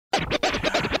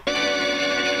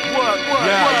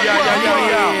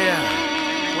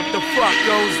yeah. What the fuck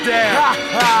goes down?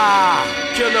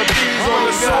 Killa B's on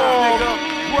the song.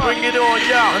 Bring it on,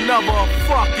 y'all. Another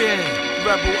fucking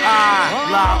Rebel Eye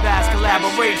live ass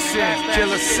collaboration.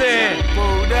 Killa Sin.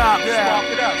 Moved up.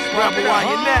 Rebel on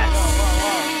your nest.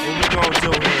 What we gonna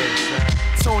do here, son?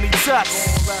 Tony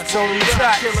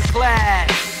Touch. Killa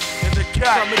Class. In the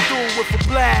cut. Coming through with the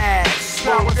blast.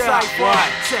 Power Cypha.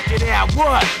 Check it out.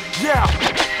 What? Yeah.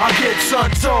 I get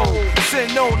sun told, sin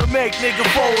known to make nigga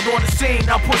fold on the scene.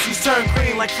 Now pussies turn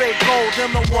green like fake gold.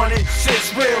 Them don't want it,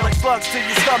 shit's real like slugs to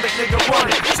your stomach, nigga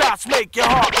run it. Shots make your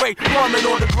heart rate plummet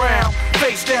on the ground.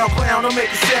 Face down, clown, don't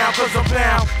make a sound cause I'm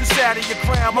bound. The side of your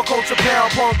crown, my culture pound,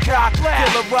 punk cock.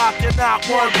 Killa rock, you're not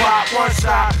one pop, one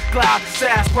shot. Glock,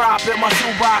 sass prop in my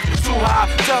shoebox, too high.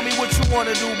 Tell me what you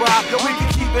wanna do, Bob. Yo, we can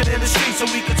keep it in the streets so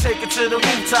we can take it to the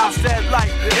rooftops. That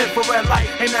light, the infrared light,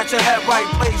 ain't at your head right,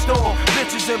 blaze door.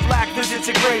 Bitches in black, visit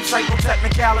your grave, psycho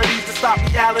technicalities to stop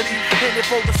reality. In it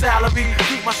for the salary,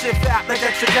 keep my shit fat like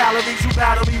extra calories. You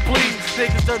battle me, please.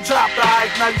 Niggas done dropped the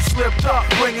hype, now you slipped up,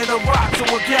 bringing a rock to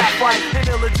a gap fight. And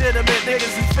illegitimate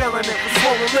niggas is feeling it. With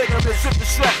swollen ligaments, strip the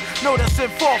stress. Know that's in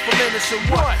fall from innocent.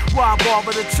 What? Why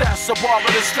bother the test? Or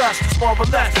bother the stress? It's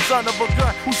marvelous. Son of a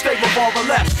gun who stay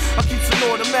revolverless. I keep an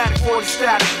automatic for the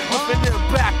static. Whipping it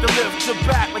back to lift your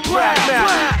back like crack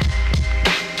now.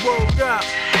 Rolled up.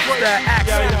 That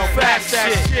action, fast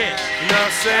that shit. You know what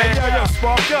I'm saying? Yo,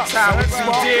 spark up. How we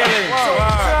dealing?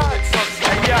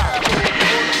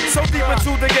 So deep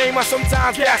into the game, I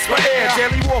sometimes gasp for air.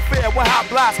 Daily warfare with hot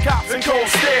blocks, cops, and cold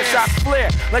stares. Shots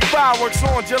flare like fireworks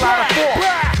on July the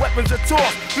 4th. Weapons are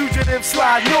tossed, fugitives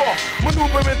slide north.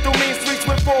 Maneuvering through mean streets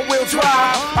with four-wheel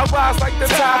drive. I rise like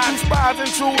the tide, two spies and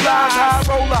true lies. High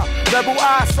roller, Rebel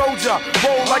Eye soldier,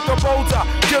 roll like a boulder.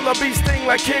 Killer bee sting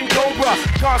like King Cobra.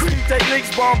 Concrete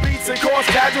techniques, bomb beats, and cause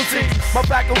casualties. My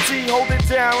faculty hold it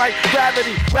down like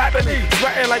gravity, rapidly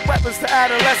sweating like weapons to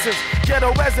adolescents.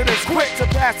 Ghetto residents quick to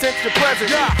pass tense to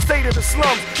present. State of the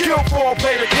slums, kill for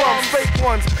play the crumbs. Fake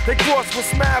ones, they cross with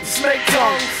smash snake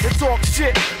tongues. They talk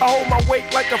shit, I hold my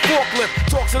weight like a forklift.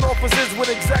 Talks and officers with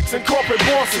execs and corporate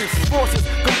bosses. Forces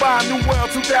combine New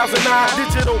World 2009.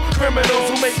 Digital criminals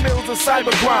who make mills of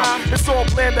cybercrime. It's all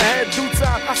planned ahead, due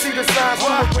time. I see the signs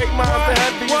from a great mind. The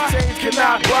heaviest change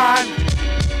cannot blind.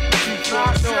 Keep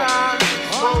on shine,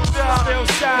 still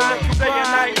shine, day and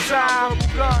night time.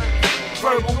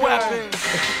 Verbal weapons,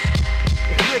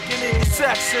 licking in your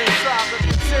section, try to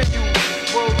continue.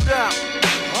 Rolled up,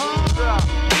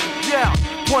 yeah.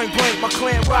 Point blank, my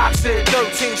clan rocks it.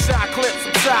 13 shot clips,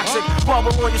 I'm toxic.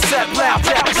 Bubble on your set, loud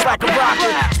taps like a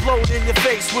rocket. Explode in your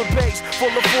face with bass, full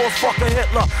of force, fuck a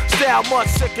Hitler. Style much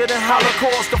sicker than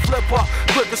Holocaust, the flipper.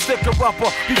 Quick to stick a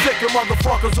upper. Be picking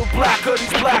motherfuckers with black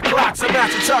hoodies, black locks, and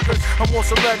matching chuckers. I'm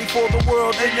also ready for the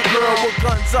world and your girl with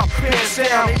guns up, pants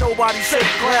down. Ain't nobody safe,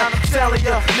 clown. I'm telling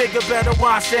ya, nigga better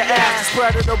watch their ass.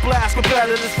 Spread of the blast,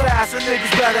 competitors fast, and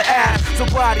niggas better ask.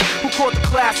 Somebody who caught the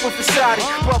class with the shotty.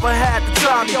 Brother had to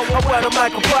try me. I wet him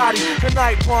like a body. Good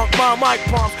night, punk, my mic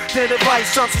pumps. Then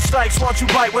advice, chunks and strikes. Once you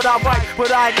bite what I write,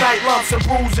 but I ignite lumps and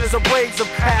bruises, abrades of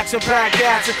action-packed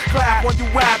action. Clap when you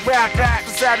whack, back for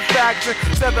satisfaction.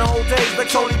 7 whole days like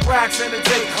Tony Braxton. And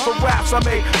take for raps I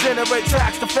made. Generate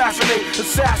tracks to fascinate,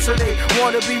 assassinate.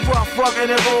 Wanna be rough, rugged,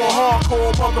 and raw.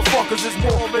 Hardcore motherfuckers is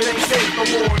war, but ain't safe no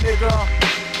more, nigga.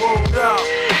 Rolled up,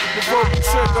 the verbal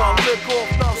trigger. Lick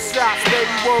off no shots,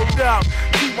 baby, rolled up.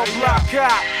 Keep my block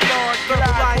hot, Lord,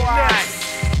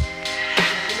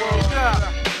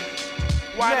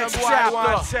 next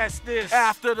chapter,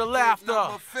 after the laughter,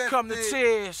 come the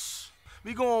tears.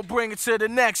 We gon' bring it to the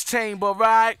next chamber,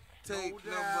 right?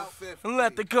 And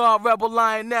let the God Rebel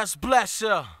Lioness bless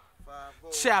ya.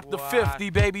 Chapter 50,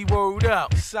 baby, word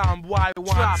up. Some why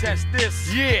one test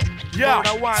this. Yeah, yo,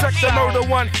 check the murder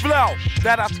one flow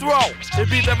that I throw. It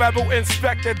be the Rebel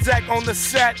Inspectah deck on the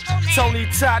set. Tony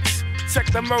Touch,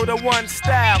 check the murder one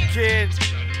style, kid.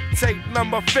 Tape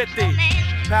number 50.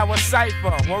 Power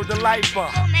Cypha, word the lifer.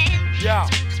 Yo,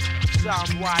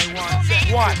 some why one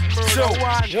test. 1,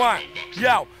 2, 1.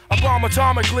 Yo, I bomb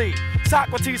atomically.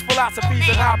 Socrates' philosophies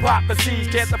and hypotheses.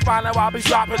 Can't define how I'll be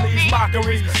dropping these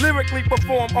mockeries. Lyrically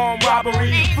perform armed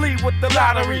robbery. Flee with the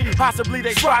lottery. Possibly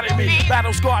they spotted me.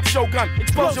 Battle scarred shogun.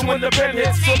 Explosion when the pen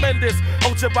hits. Tremendous.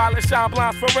 Ultraviolet shine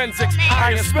blinds forensics.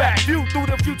 I inspect. View through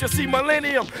the future. See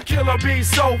millennium. Killer bees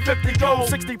sold 50 gold,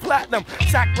 60 platinum.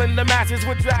 Tackling the masses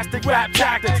with drastic rap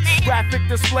tactics. Graphic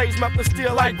displays melt the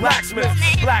steel like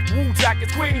blacksmiths. Black Wu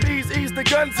jackets. Queen bees ease the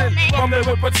guns in. Bumming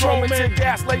with patrolmen.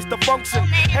 Gas lace the function.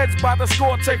 Heads by the the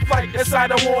score, take flight inside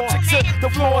the war. Chicks hit the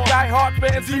floor, die hard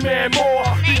fans demand more.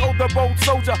 Behold the bold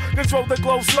soldier, control the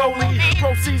glow slowly.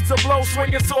 Proceeds to blow,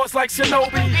 swinging swords like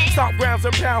shinobi. Stomp grounds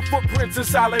and pound footprints in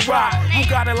solid rock. Who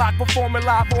got it locked, performing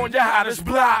live on your hottest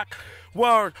block?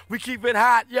 Word, we keep it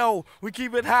hot, yo. We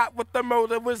keep it hot with the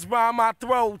murderous rhyme I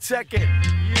throw. Check it.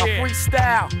 A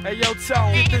freestyle. Hey, yo,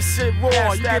 Tone, get this shit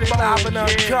raw. You get it live and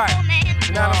uncut.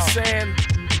 You know what I'm saying?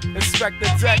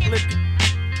 Inspectah Deck,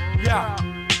 yeah.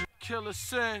 Killa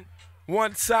Sin.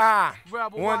 One time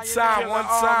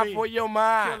for your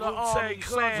mind. Wu-Tang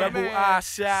Clan. Rebel I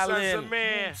Shaolin.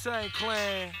 Wu-Tang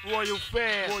Clan. Royal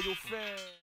fan.